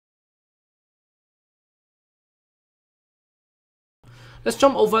Let's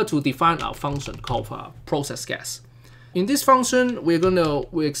jump over to define our function called process guess. In this function,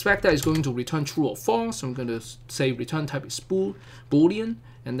 we expect that it's going to return true or false. So I'm going to say return type is boolean,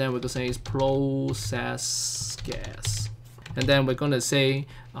 and then we're going to say it's process guess, and then we're going to say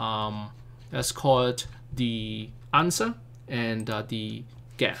let's call it the answer and the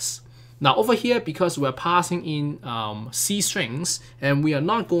guess. Now over here, because we're passing in C strings and we are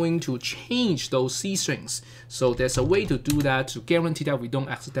not going to change those C strings, so there's a way to do that to guarantee that we don't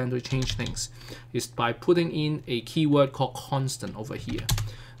accidentally change things, is by putting in a keyword called constant over here.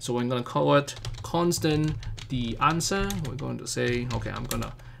 So we're going to call it constant the answer. We're going to say, okay, I'm going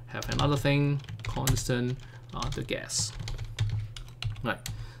to have another thing, constant the guess. Right.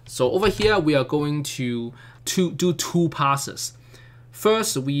 So over here, we are going to do two passes.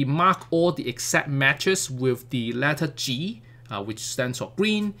 First, we mark all the exact matches with the letter G, which stands for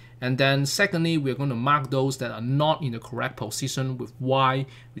green. And then secondly, we're going to mark those that are not in the correct position with Y,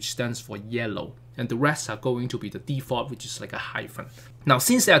 which stands for yellow. And the rest are going to be the default, which is like a hyphen. Now,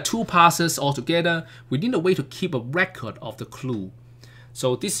 since there are two passes altogether, we need a way to keep a record of the clue.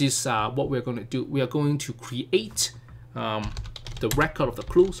 So this is what we're going to do. We are going to create the record of the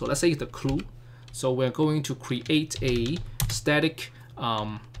clue. So let's say the clue. So we're going to create a static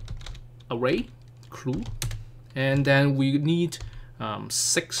array clue, and then we need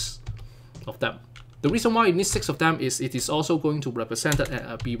 6 of them. The reason why you need 6 of them is it is also going to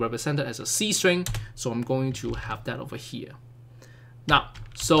be represented as a C string, so I'm going to have that over here. Now,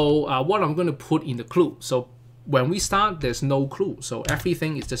 so what I'm going to put in the clue. So when we start, there's no clue, so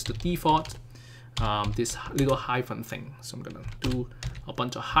everything is just the default, this little hyphen thing. So I'm going to do a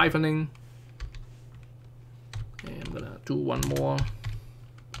bunch of hyphening, and I'm going to do one more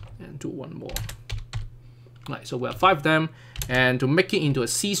and do one more. Right, so we have 5 of them, and to make it into a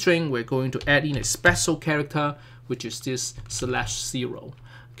C string, we're going to add in a special character, which is this /0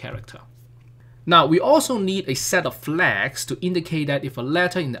 character. Now, we also need a set of flags to indicate that if a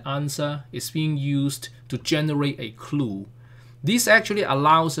letter in the answer is being used to generate a clue. This actually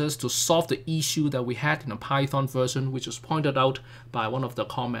allows us to solve the issue that we had in the Python version, which was pointed out by one of the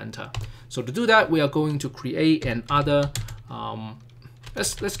commenter. So to do that, we are going to create another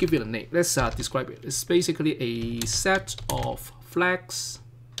let's give it a name. Let's describe it. It's basically a set of flags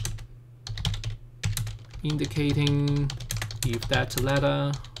indicating if that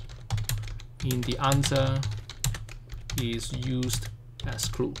letter in the answer is used as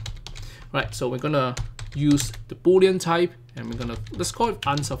clue. Right, so we're gonna use the Boolean type, and we're gonna, let's call it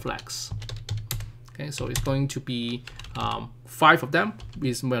answer flags. Okay, so it's going to be 5 of them,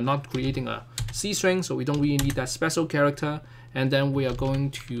 because we're not creating a C string, so we don't really need that special character. And then we are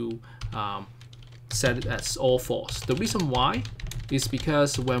going to set it as all false. The reason why is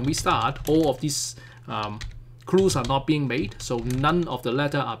because when we start, all of these clues are not being made, so none of the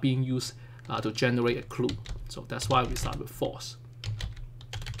letters are being used to generate a clue. So that's why we start with false.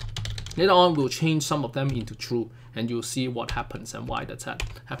 Later on, we'll change some of them into true, and you'll see what happens and why that's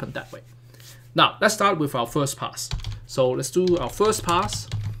happened that way. Now, let's start with our first pass. So let's do our first pass.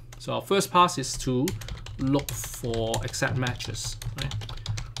 So our first pass is to look for exact matches, right?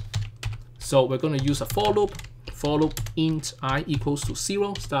 So we're going to use a for loop int I equals to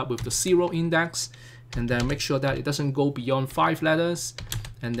 0, start with the 0 index, and then make sure that it doesn't go beyond 5 letters,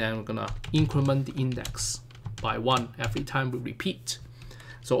 and then we're going to increment the index by 1 every time we repeat.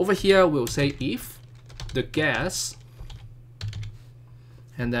 So over here, we'll say if the guess,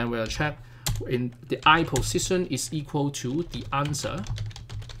 and then we'll check in the I position is equal to the answer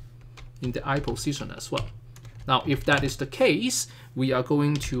in the I position as well. Now, if that is the case, we are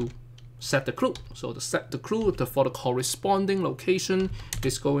going to set the clue. So to set the clue for the corresponding location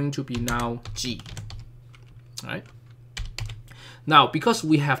is going to be now G. All right. Now, because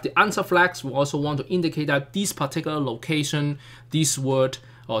we have the answer flags, we also want to indicate that this particular location, this word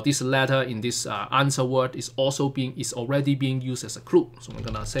or this letter in this answer word is already being used as a clue. So we're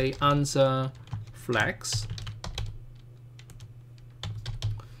gonna say answer flags,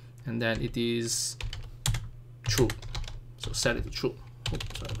 and then it is true. So set it to true.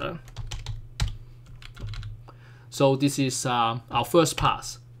 Oops, sorry. So this is our first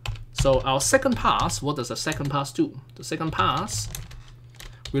pass. So our second pass, what does the second pass do? The second pass,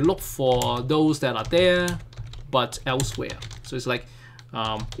 we look for those that are there but elsewhere. So it's like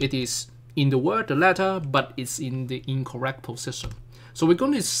it is in the word, the letter, but it's in the incorrect position. So we're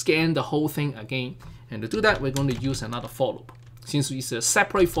going to scan the whole thing again, and to do that, we're going to use another for loop. Since it's a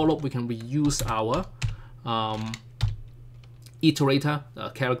separate for loop, we can reuse our iterator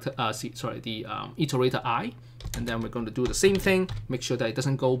iterator I, and then we're going to do the same thing, make sure that it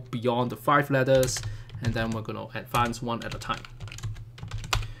doesn't go beyond the 5 letters, and then we're going to advance one at a time.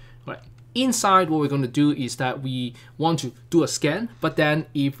 inside, what we're going to do is that we want to do a scan, but then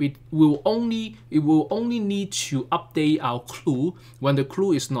if it will only need to update our clue when the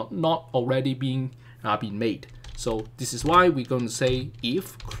clue is not already being made. So this is why we're going to say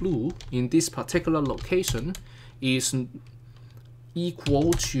if clue in this particular location is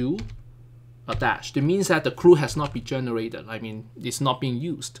equal to a dash. It means that the clue has not been generated. I mean, it's not being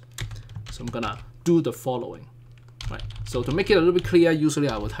used. So I'm gonna do the following. Right. So to make it a little bit clear, usually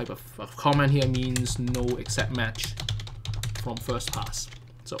I will type a comment here means no exact match from first pass.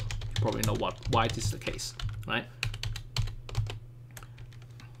 So you probably know why this is the case, right?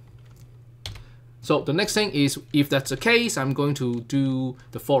 So the next thing is, if that's the case, I'm going to do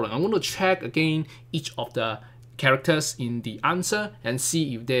the following. I'm going to check again each of the characters in the answer and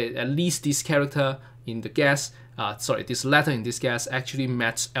see if they, at least this character in the guess, this letter in this guess actually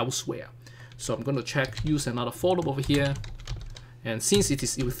match elsewhere. So I'm going to check, use another for loop over here. And since it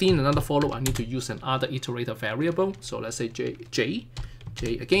is within another for loop, I need to use another iterator variable. So let's say J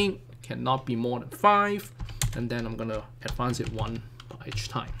again cannot be more than 5. And then I'm going to advance it 1 by each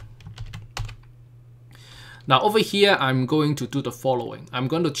time. Now over here, I'm going to do the following. I'm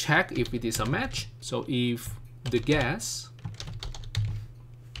going to check if it is a match. So if the guess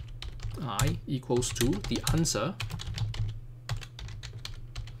I equals to the answer.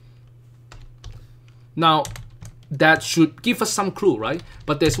 Now, that should give us some clue, right?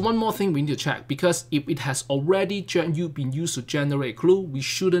 But there's one more thing we need to check, because if it has already been used to generate a clue, we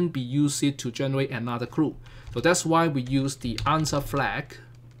shouldn't be using it to generate another clue. So that's why we use the answer flags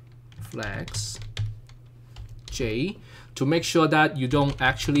J to make sure that you don't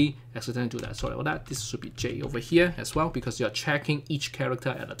actually accidentally do that. Sorry about that. This should be J over here as well, because you're checking each character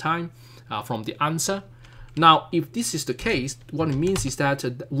at a time from the answer. Now, if this is the case, what it means is that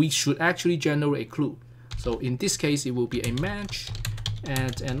we should actually generate a clue. So in this case, it will be a match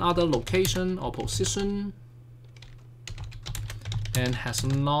at another location or position and has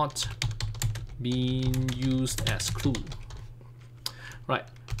not been used as clue. Right,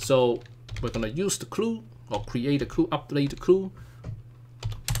 so we're going to use the clue or create a clue, update the clue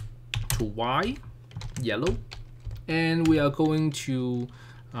to Y, yellow, and we are going to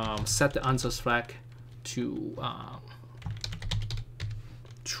set the answers flag to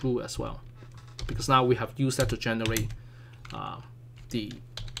true as well, because now we have used that to generate the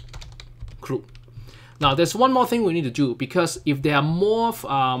clue. Now there's one more thing we need to do, because if there are more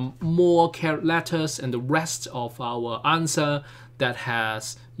letters and the rest of our answer that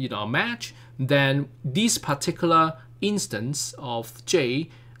has a match, then this particular instance of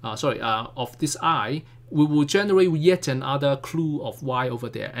of this I, we will generate yet another clue of Y over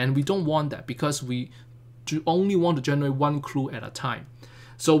there, and we don't want that because we only want to generate one clue at a time.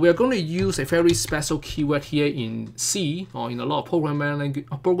 So we're going to use a very special keyword here in C, or in a lot of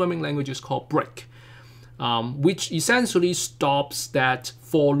programming languages called break, which essentially stops that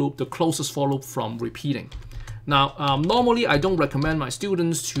for loop, the closest for loop, from repeating. Now, normally I don't recommend my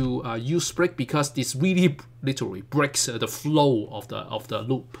students to use break, because this really literally breaks the flow of the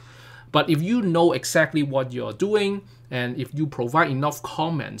loop. But if you know exactly what you're doing, and if you provide enough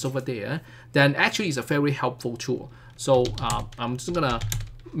comments over there, then actually it's a very helpful tool. So I'm just gonna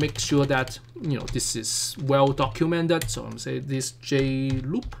make sure that this is well documented. So I'm gonna say this J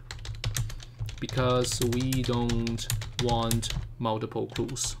loop, because we don't want multiple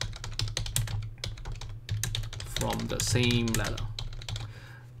clues from the same letter.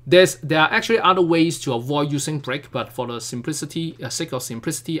 There are actually other ways to avoid using break, but for the sake of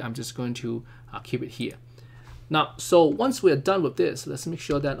simplicity, I'm just going to keep it here. Now, so once we're done with this, let's make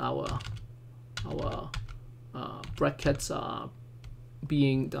sure that our brackets are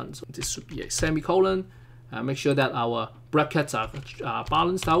being done. So this should be a semicolon. Make sure that our brackets are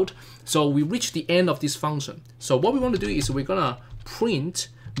balanced out. So we reach the end of this function. So what we want to do is we're gonna print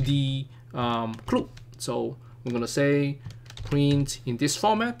the clue. So we're gonna say print in this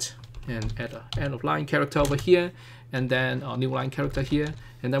format, and add an end of line character over here, and then a new line character here,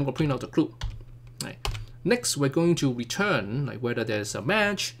 and then we'll print out the clue. Right. Next, we're going to return whether there's a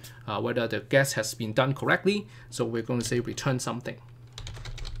match, whether the guess has been done correctly. So we're going to say return something.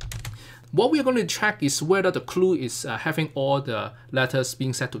 What we're going to check is whether the clue is having all the letters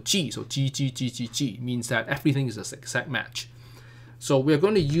being set to G. So G means that everything is an exact match. So we're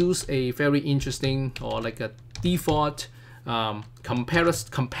going to use a very interesting, or like a default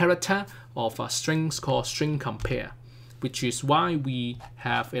comparator of strings called string compare, which is why we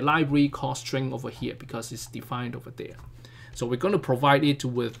have a library called string over here, because it's defined over there. So we're going to provide it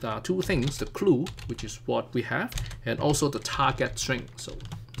with two things: the clue, which is what we have, and also the target string, so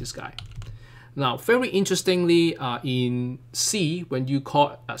this guy. Now, very interestingly, in C, when you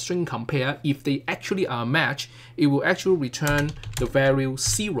call a string compare, if they actually are a match, it will actually return the value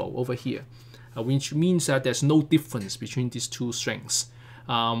 0 over here, which means that there's no difference between these two strings.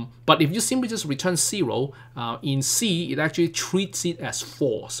 But if you simply just return 0, in C, it actually treats it as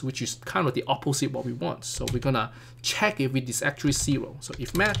false, which is kind of the opposite what we want. So we're gonna check if it is actually 0. So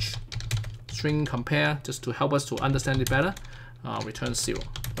if match, string compare, just to help us to understand it better, return 0.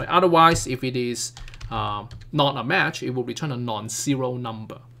 But otherwise, if it is not a match, it will return a non-zero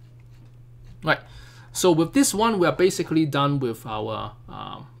number. Right. So with this one, we are basically done with our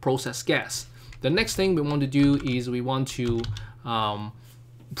process guess. The next thing we want to do is we want to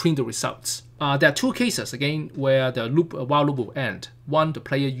print the results. There are two cases, again, where the while loop will end. One, the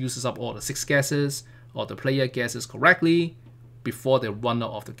player uses up all the 6 guesses, or the player guesses correctly before they run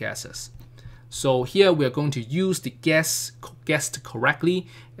out of the guesses. So here we are going to use the guessed correctly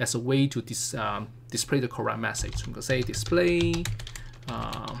as a way to display the correct message. So I'm going to say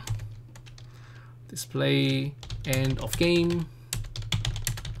display end of game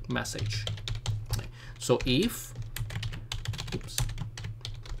message. So if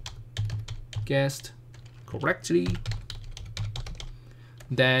guessed correctly,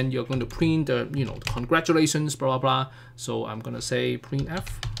 then you're going to print the congratulations, blah blah blah. So I'm going to say printf.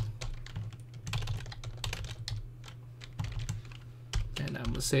 And I'm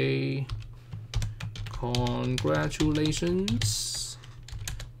going to say, congratulations,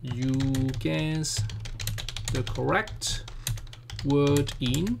 you guessed the correct word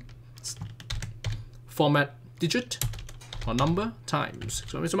in format digit or number times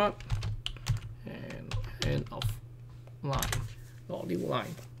exclamation mark and end of line or new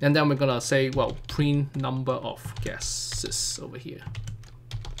line. And then we're going to say, well, print number of guesses over here.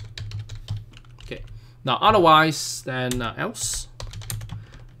 Okay. Now, otherwise, then else.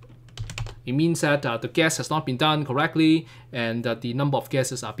 It means that the guess has not been done correctly and that the number of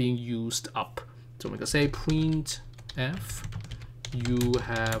guesses are being used up. So we're going to say printf, you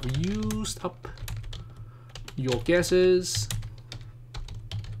have used up your guesses,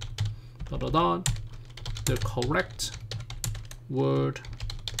 the correct word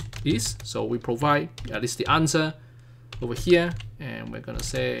is. So we provide at least the answer over here, and we're going to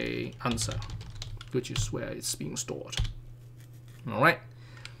say answer, which is where it's being stored. All right.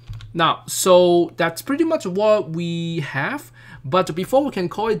 Now, so that's pretty much what we have, but before we can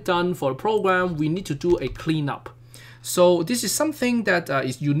call it done for the program, we need to do a cleanup. So this is something that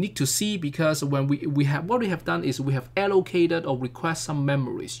is unique to C, because when we have done is we have allocated or request some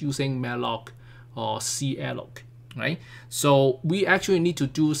memories using malloc or calloc, right? So we actually need to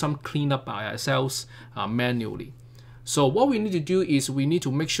do some cleanup by ourselves manually. So what we need to do is we need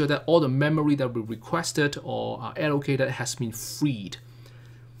to make sure that all the memory that we requested or allocated has been freed.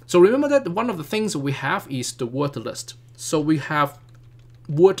 So remember that one of the things we have is the word list. So we have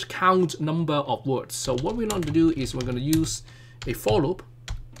word count number of words. So what we want to do is we're going to use a for loop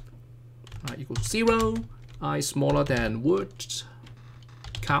equal to 0, I smaller than word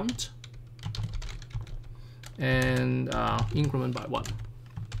count, and increment by 1.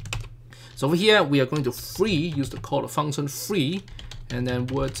 So over here we are going to free, use the call function free, and then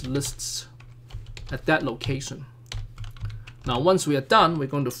word lists at that location. Now, once we are done, we're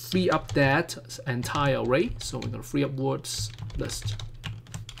going to free up that entire array. So we're going to free up words list.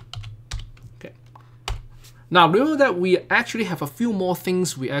 Okay. Now, remember that we actually have a few more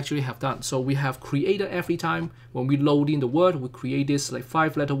things we actually have done. So we have created every time when we load in the word, we create this like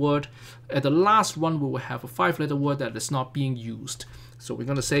 5-letter word. At the last one, we will have a 5-letter word that is not being used. So we're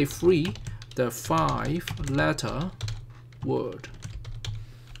going to say free the 5-letter word.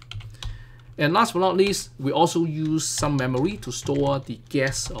 And last but not least, we also use some memory to store the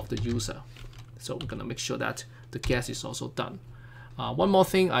guess of the user. So we're going to make sure that the guess is also done. One more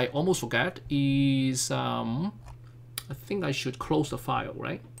thing I almost forgot is I think I should close the file,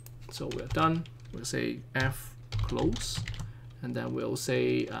 right? So we're done. We'll say f close, and then we'll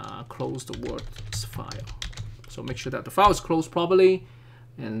say close the words file. So make sure that the file is closed properly,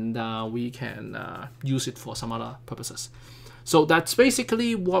 and we can use it for some other purposes. So that's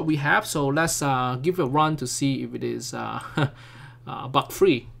basically what we have. So let's give it a run to see if it is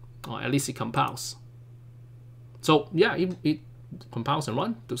bug-free, or at least it compiles. So yeah, it compiles and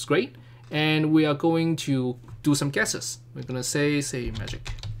runs. That's great. And we are going to do some guesses. We're going to say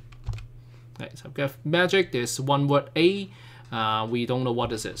magic. Right, so I've got magic. There's one word A. We don't know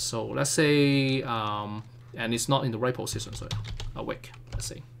what this is. So let's say, and it's not in the right position. So awake. Let's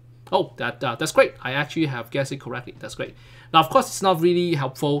see. Oh, that's great. I actually have guessed it correctly. That's great. Now, of course, it's not really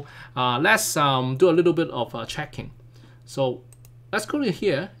helpful. Let's do a little bit of checking. So let's go to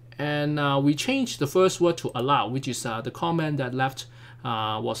here and we changed the first word to allow, which is the comment that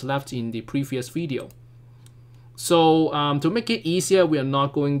was left in the previous video. So to make it easier, we are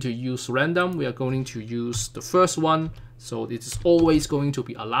not going to use random. We are going to use the first one. So it is always going to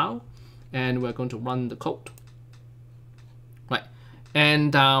be allow, and we're going to run the code. Right,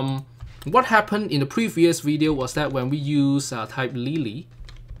 and what happened in the previous video was that when we use type Lily,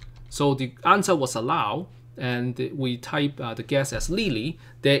 so the answer was allow, and we type the guess as Lily,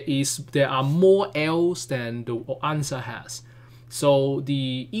 there are more L's than the answer has. So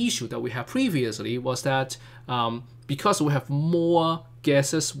the issue that we had previously was that because we have more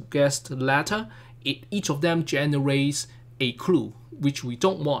guessed letter, each of them generates a clue, which we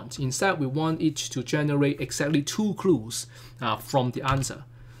don't want. Instead, we want it to generate exactly 2 clues from the answer.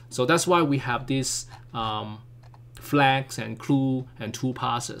 So that's why we have this flags and clue and 2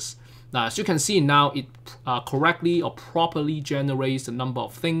 passes. Now, as you can see now, it correctly or properly generates the number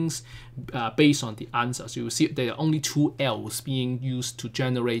of things based on the answer. So you see there are only 2 L's being used to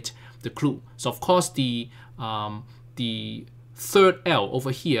generate the clue. So of course the third L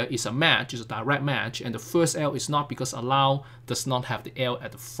over here is a match, is a direct match, and the first L is not because allow does not have the L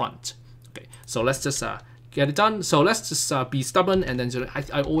at the front. Okay, so let's just get it done. So let's just be stubborn, and then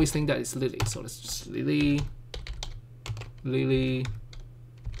I always think that it's Lily. So let's just Lily.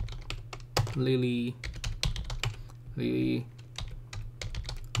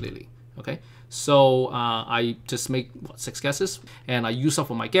 Okay, so I just make 6 guesses, and I use up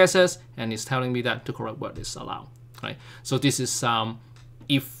for my guesses, and it's telling me that the correct word is allow. Right, so this is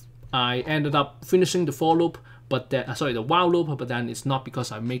if I ended up finishing the for loop, but the while loop, but then it's not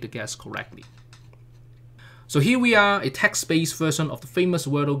because I made the guess correctly. So here we are, a text-based version of the famous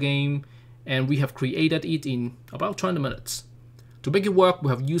Wordle game, and we have created it in about 20 minutes. To make it work, we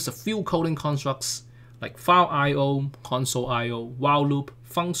have used a few coding constructs like file IO, console IO, while loop,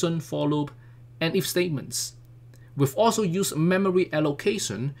 function, for loop, and if statements. We've also used memory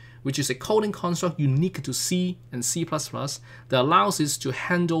allocation, which is a coding construct unique to C and C++ that allows it to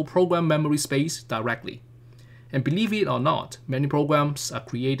handle program memory space directly. And believe it or not, many programs are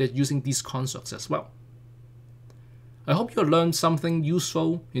created using these constructs as well. I hope you learned something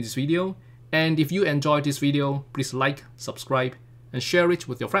useful in this video, and if you enjoyed this video, please like, subscribe, and share it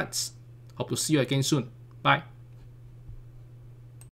with your friends. Hope to see you again soon. Bye.